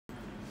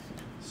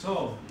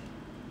So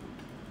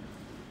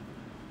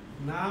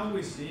now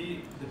we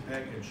see the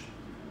package.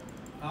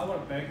 Our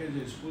package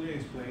is fully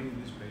explained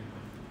in this paper,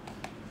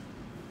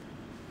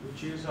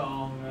 which is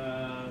on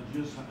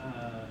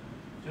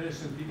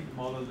scientific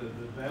model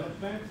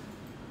development.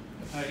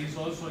 Is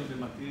also in the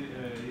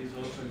material. Is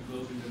also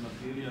enclosed in the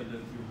material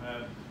that you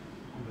have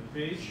on the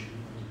page.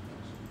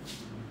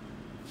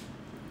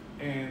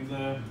 And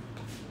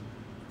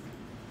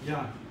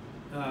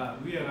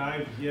we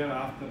arrived here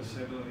after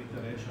several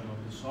iterations of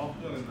the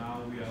software, and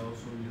now we are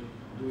also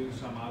doing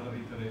some other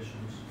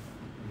iterations.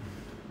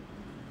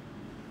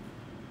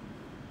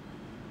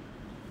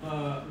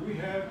 We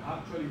have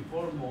actually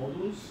 4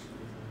 modules,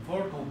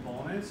 4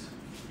 components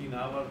in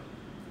our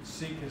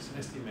SIK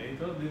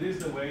estimator. This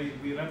is the way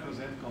we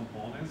represent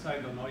components.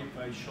 I don't know if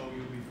I showed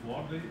you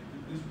before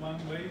this one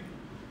way.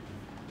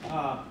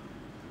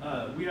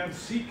 We have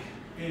SIK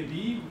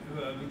AV,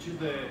 which is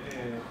the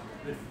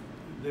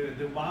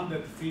one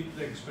that fits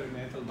the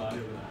experimental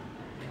variogram.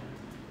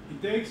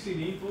 It takes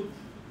in input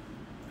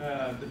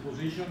the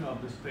position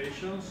of the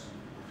stations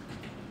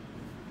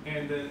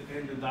and the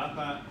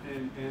data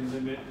and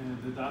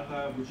the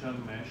data which are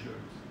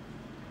measured,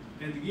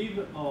 and give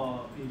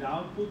in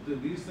output the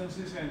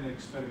distances and the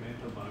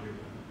experimental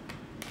variogram.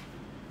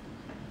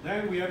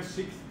 Then we have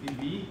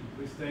 6dB,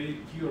 which is the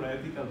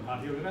theoretical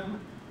variogram.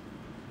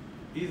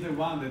 Is the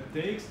one that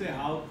takes the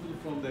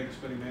output from the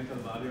experimental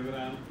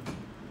variogram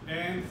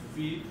and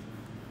feed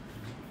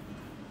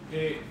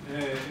a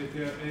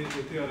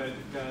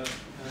theoretical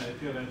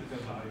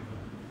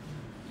variogram.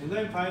 And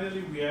then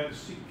finally we have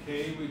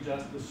SIK, which is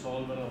just the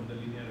solver of the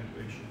linear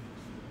equation.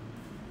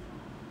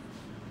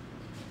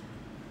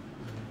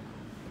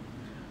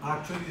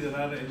 Actually, there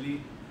are a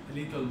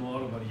little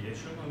more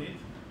variation on it.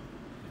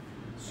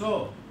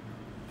 So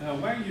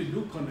when you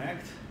do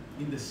connect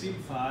in the sim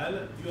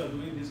file, you are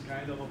doing this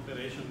kind of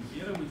operation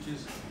here, which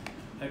is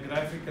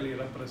graphically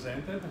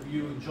represented.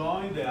 You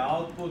join the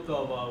output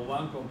of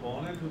one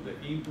component to the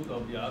input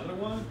of the other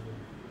one.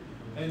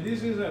 And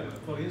this is,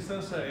 for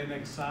instance, an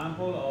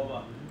example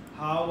of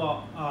how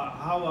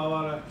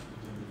our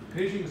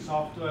Kriging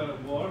software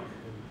works.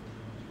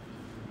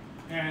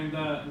 And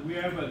we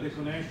have the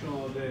connection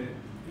of the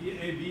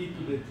AV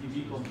to the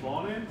TV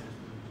component.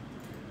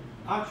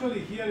 Actually,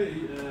 here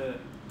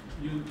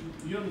you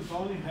not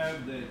only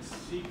have the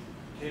SIK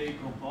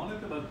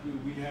component, but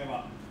we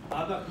have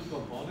other 2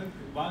 components.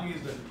 One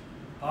is the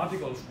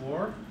particle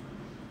swarm,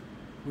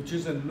 which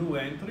is a new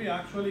entry.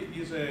 Actually,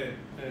 is a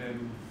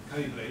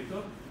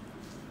calibrator,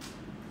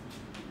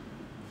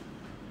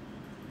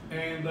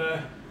 and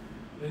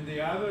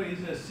the other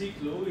is a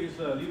SIK-LU, is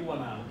a leave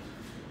one out.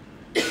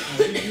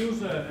 We use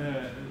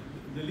the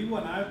leave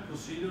one out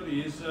procedure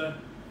is a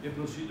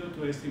procedure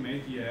to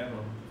estimate the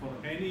error for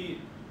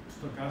any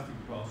stochastic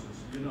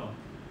process. You know,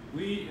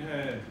 we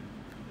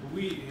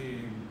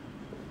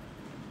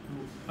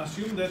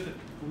assume that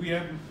we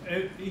have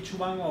each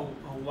one of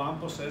one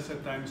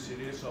processor time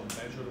series of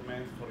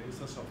measurement, for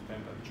instance, of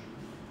temperature.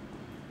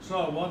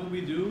 So what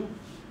we do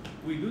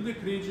the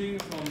Kriging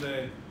from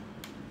the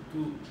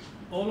to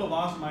all of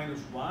us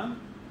minus 1,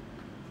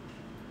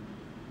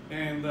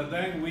 and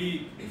then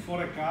we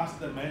forecast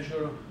the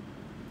measure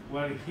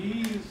where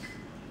he is,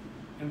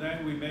 and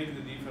then we make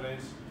the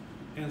difference,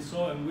 and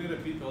we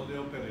repeat all the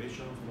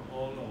operation for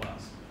all of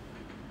us.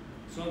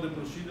 So the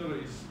procedure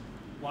is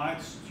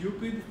quite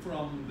stupid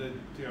from the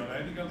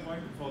theoretical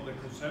point, for the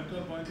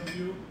conceptual point of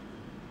view,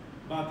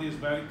 but it's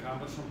very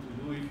cumbersome to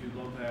do if you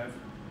don't have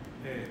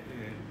a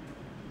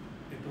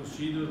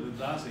procedure that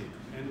does it.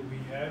 And we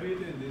have it,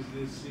 and this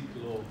is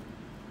SIK-LU.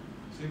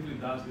 Simply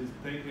does this: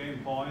 take the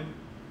endpoint,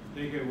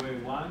 take away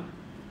 1,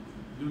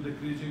 do the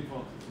Kriging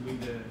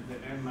with the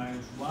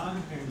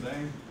n-1, and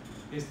then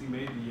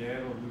estimate the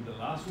error with the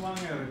last one,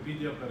 and repeat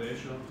the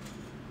operation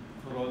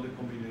for all the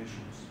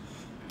combinations.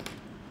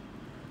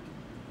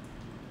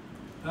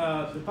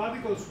 The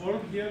particle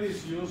swarm here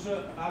is used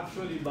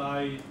actually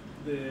by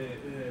the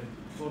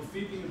for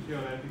fitting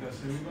theoretical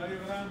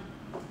semi-variogram.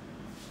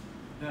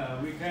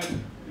 We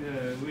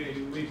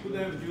could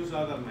have used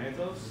other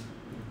methods,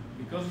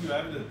 because you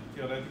have the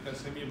theoretical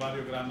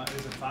semi-variogram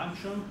as a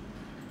function.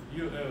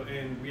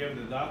 And we have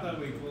the data.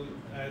 We could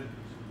have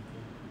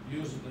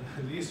used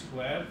least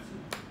squared.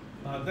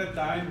 At that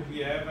time, we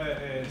have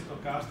a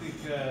stochastic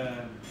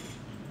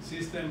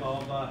system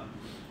of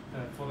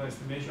for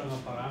estimation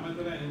of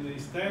parameter, and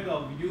instead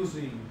of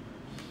using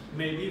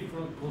maybe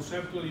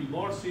conceptually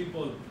more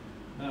simple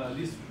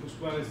least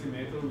square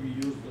estimator, we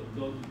use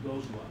those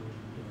ones.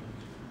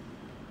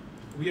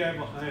 We have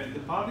the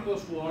particle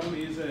swarm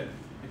is a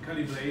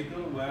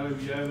calibrator where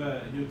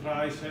you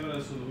try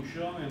several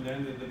solutions, and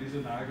then there is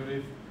an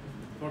algorithm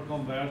for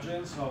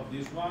convergence of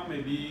this one.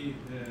 Maybe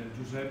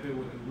Giuseppe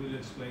will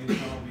explain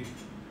some of it.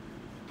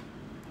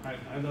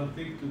 I don't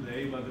think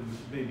today, but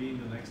maybe in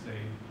the next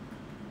day.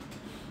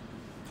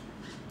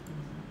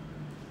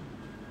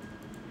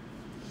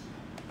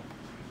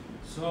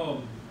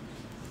 So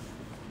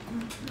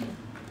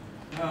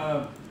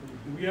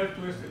we have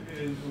to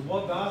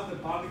what does the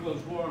particle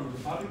swarm?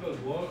 The particle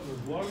swarm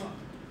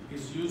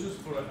is used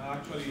for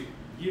actually,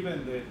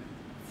 given the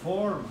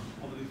form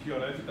of the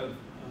theoretical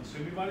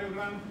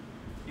semi-variogram,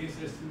 is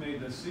estimate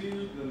the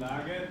seal, the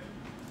nugget,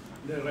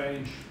 the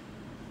range,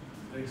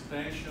 the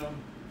extension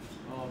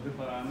of the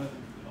parameter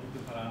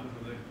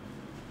that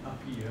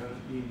appear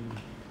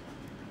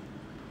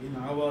in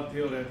our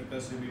theoretical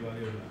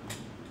semi-variogram.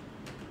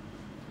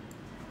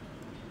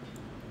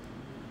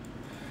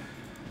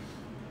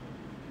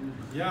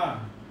 Yeah,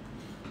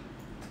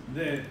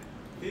 the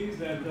things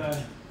that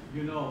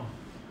you know,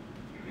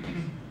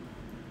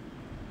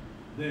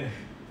 the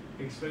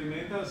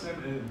experimental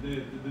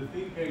the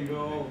thing can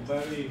go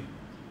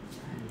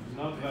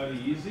not very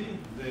easy.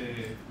 The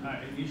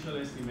initial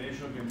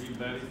estimation can be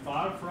very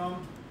far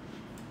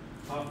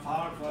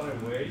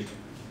away,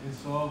 and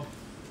so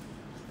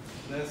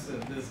there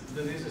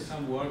is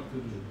some work to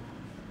do.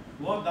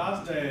 What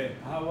does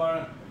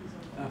our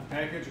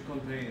package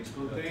contain? It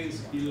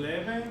contains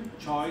 11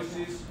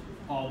 choices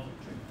of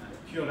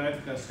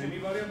theoretical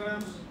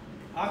semi-variograms,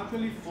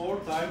 actually 4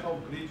 types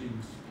of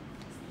Krigings.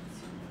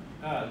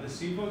 The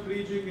simple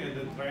Kriging and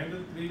the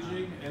trended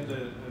Kriging and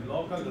the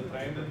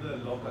trended, the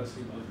local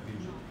simple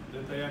Kriging,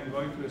 that I am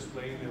going to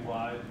explain in a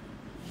while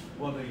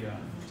what they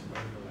are.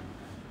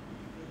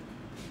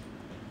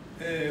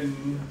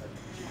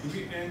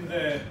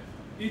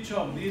 Each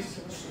of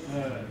these,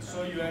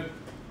 so you have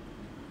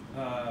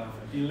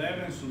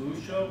 11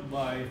 solutions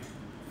by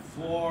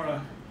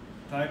 4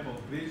 type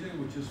of Kriging,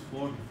 which is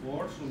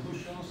 44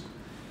 solutions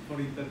for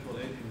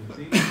interpolating the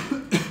thing.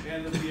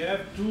 And we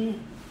have two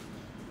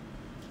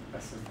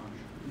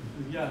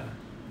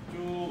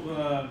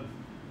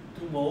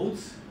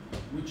modes,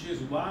 which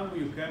is one where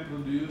you can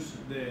produce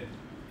the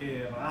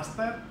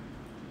raster,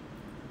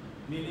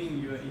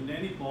 meaning in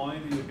any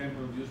point you can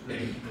produce the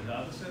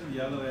data set.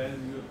 The other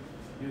end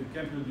you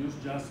can produce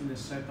just in a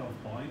set of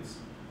points,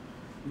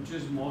 which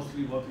is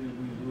mostly what we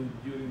do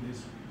during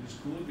this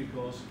school,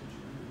 because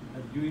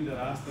doing the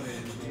raster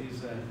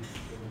is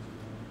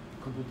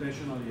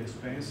computationally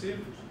expensive.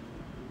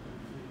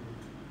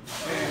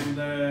 And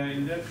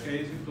in that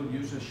case, we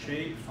produce a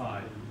shape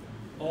file.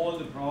 All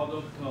the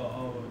product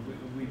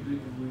we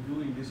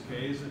do in this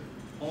case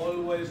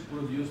always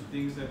produce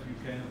things that you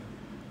can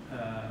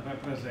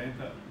represent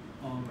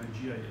on a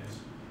GIS,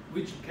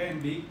 which can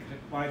be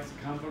quite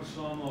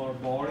cumbersome or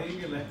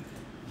boring,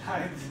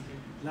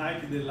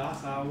 like the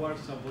last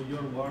hours of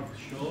your work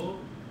show.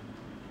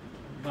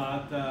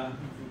 But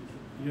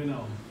you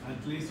know,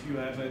 at least you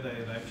have a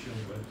direction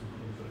where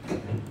to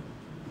go.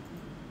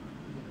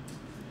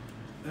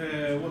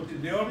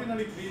 The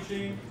ordinary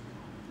Kriging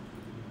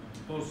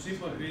or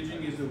simple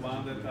Kriging is the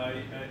one that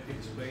I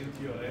explained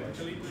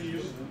theoretically to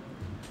you.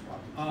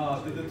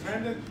 The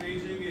trended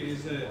Kriging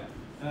is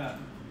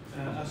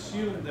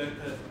assume that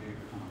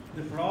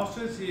the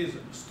process is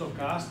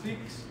stochastic,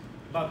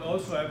 but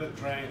also have a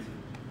trend,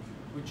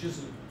 which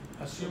is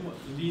assume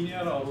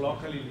linear or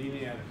locally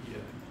linear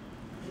here.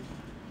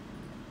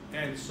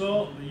 And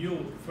so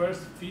you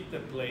first fit the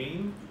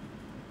plane,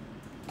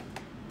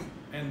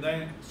 and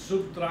then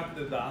subtract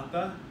the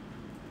data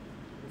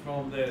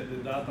from the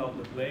data of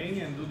the plane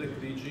and do the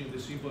Kriging, the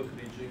simple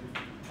Kriging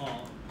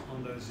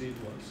on the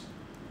residuals.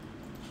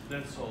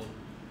 That's all.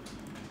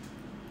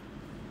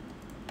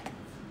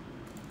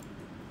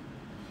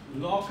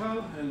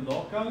 Local and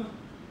local,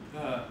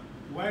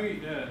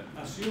 we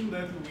assume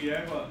that we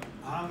have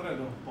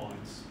 100 of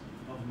points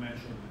of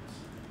measurements.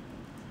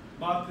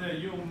 But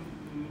you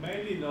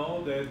mainly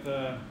know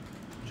that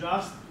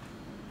just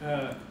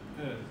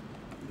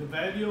the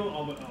value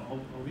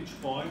of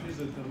each point is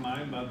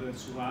determined by the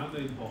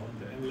surrounding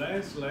point, and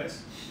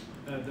less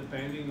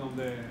depending on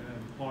the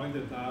point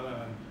that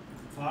are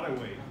far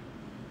away.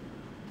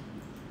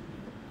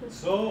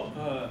 So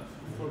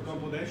for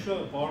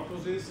computational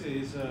purposes,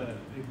 it's a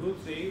good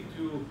thing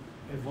to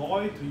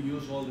avoid to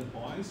use all the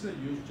points,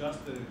 use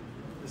just the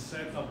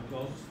set of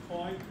closest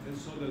points, and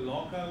so the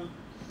local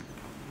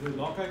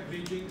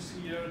Krigings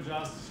here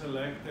just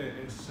select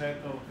a set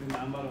of a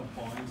number of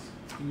points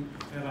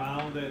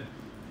around the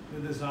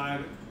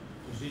desired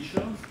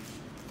position,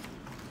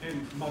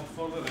 but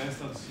for the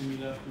rest are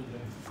similar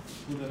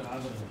to the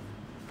other one.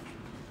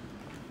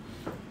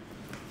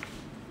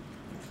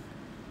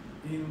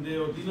 In the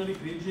ordinary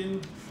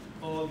Kriging,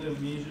 all the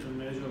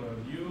measures are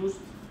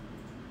used.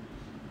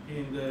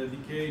 In the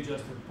decay,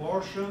 just a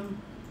portion.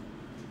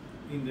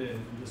 In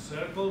the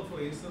circle,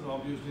 for instance,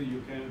 obviously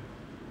you can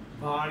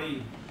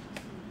vary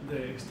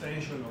the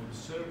extension of the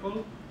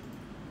circle.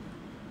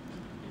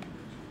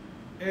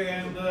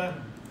 And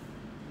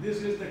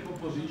this is the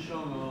composition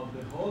of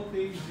the whole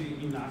thing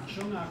in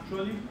action,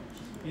 actually,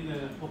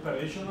 in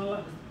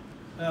operational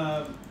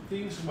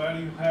things where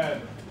you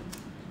have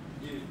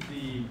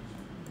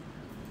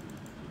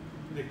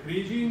the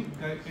Kriging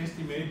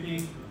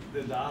estimating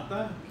the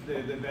data,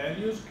 the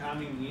values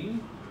coming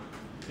in.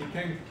 It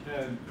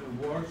can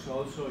work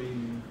also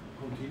in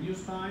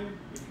continuous time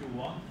if you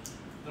want.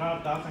 There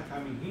are data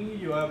coming in.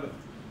 You have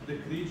the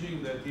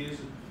Kriging that is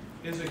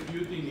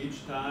executing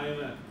each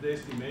time the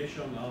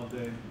estimation of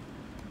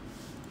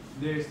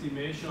the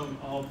estimation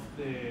of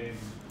the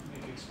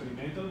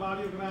experimental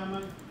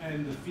variogram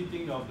and the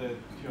fitting of the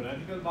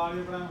theoretical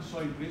variogram. So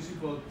in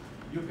principle,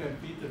 you can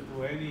fit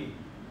to any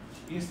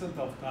instant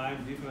of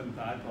time different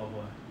type of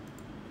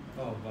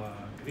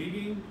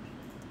Kriging,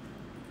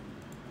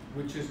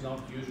 which is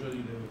not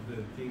usually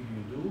the thing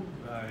you do.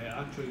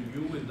 Actually,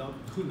 you will not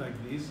do like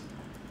this.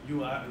 You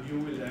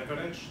will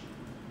average,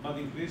 but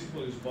in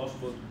principle, it's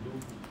possible to do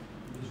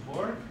this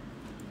work.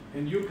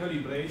 And you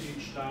calibrate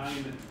each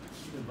time the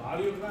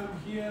variogram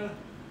here.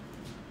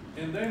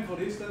 And then, for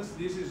instance,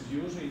 this is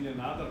used in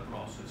another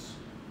process.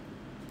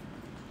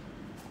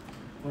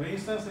 For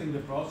instance, in the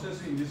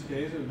process, in this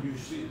case, you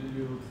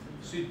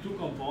see two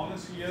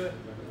components here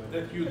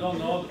that you don't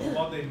know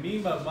what they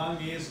mean, but one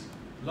is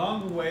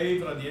long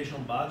wave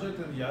radiation budget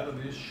and the other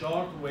is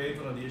short wave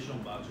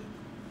radiation budget.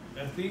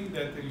 A thing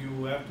that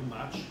you have to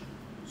match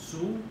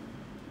soon,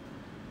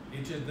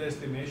 which is the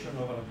estimation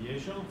of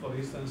radiation. For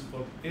instance,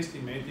 for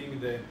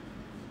estimating the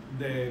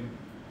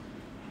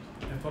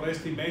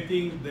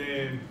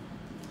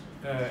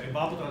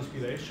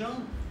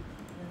evapotranspiration.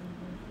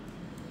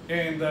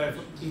 And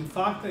in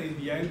fact, in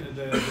the end,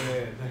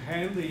 the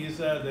hand is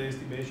the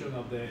estimation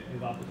of the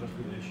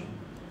evapotranspiration,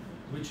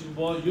 which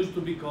used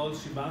to be called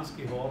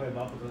Szymanski-Hoare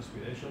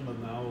evapotranspiration, but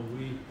now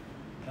we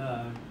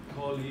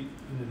call it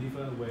in a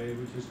different way,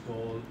 which is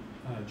called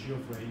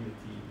GEOframe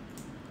AT.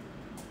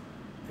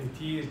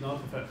 AT is not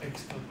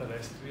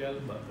extraterrestrial,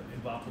 but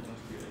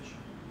evapotranspiration.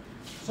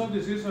 So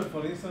this is,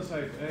 for instance,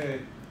 a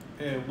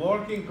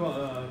working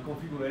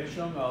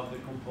configuration of the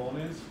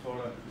components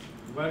for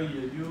where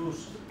you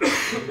use the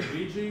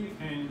Kriging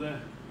and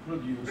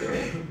produce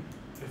a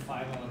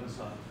final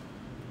result.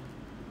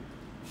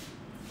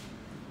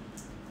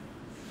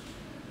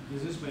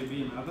 This is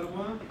maybe another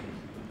one.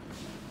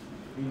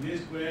 In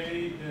this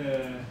way,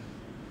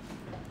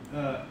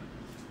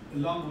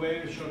 long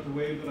wave, short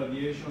wave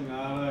radiation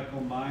are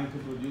combined to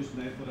produce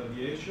net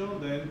radiation.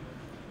 Then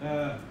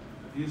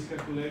is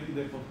calculated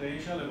the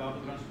potential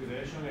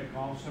evapotranspiration, a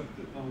concept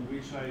on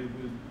which I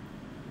will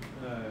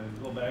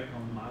go back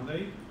on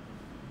Monday.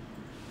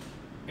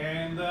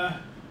 And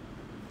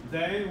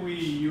then we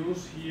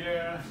use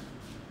here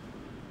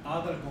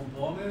other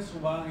components.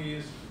 One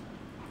is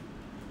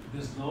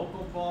the snow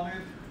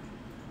component.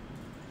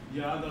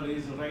 The other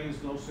is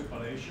rain-snow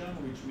separation,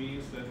 which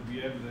means that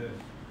we have the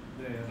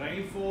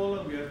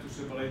rainfall. We have to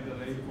separate the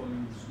rainfall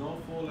into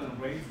snowfall and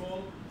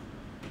rainfall.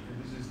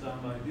 And this is done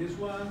by this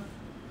one.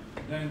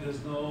 Then the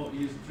snow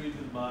is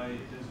treated by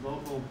the snow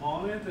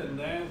component, and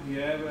then we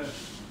have a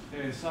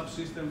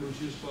subsystem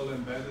which is called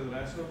embedded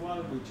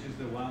reservoir, which is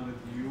the one that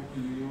you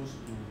will use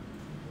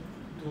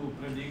to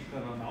predict the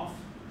runoff,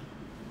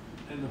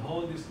 and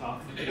all this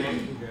stuff work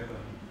together.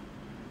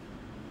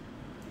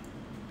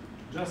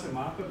 Just a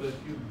matter that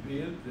you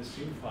build the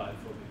sim file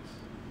for this,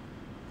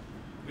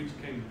 which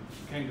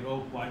can grow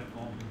quite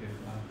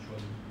complicated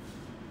actually.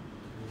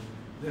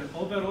 The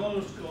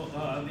overall scope,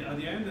 at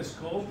the end, the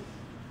scope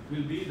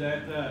will be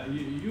that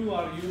you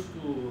are used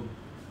to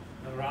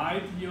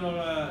write your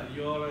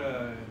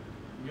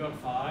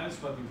files,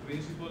 but in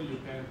principle you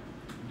can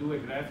do a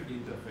graphic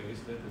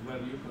interface that where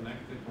you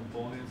connect the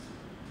components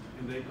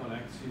and they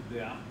connect if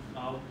the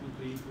output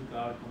to input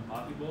are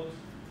compatible,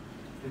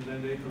 and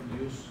then they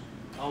produce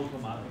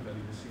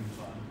automatically the sim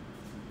file.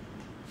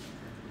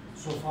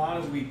 So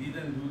far we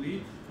didn't do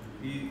it.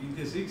 It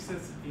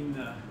exists in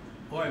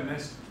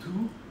OMS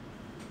 2.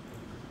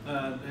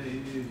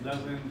 It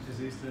doesn't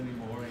exist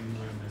anymore in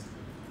OMS 2.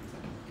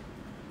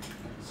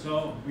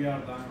 So we are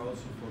done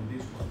also for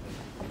this one.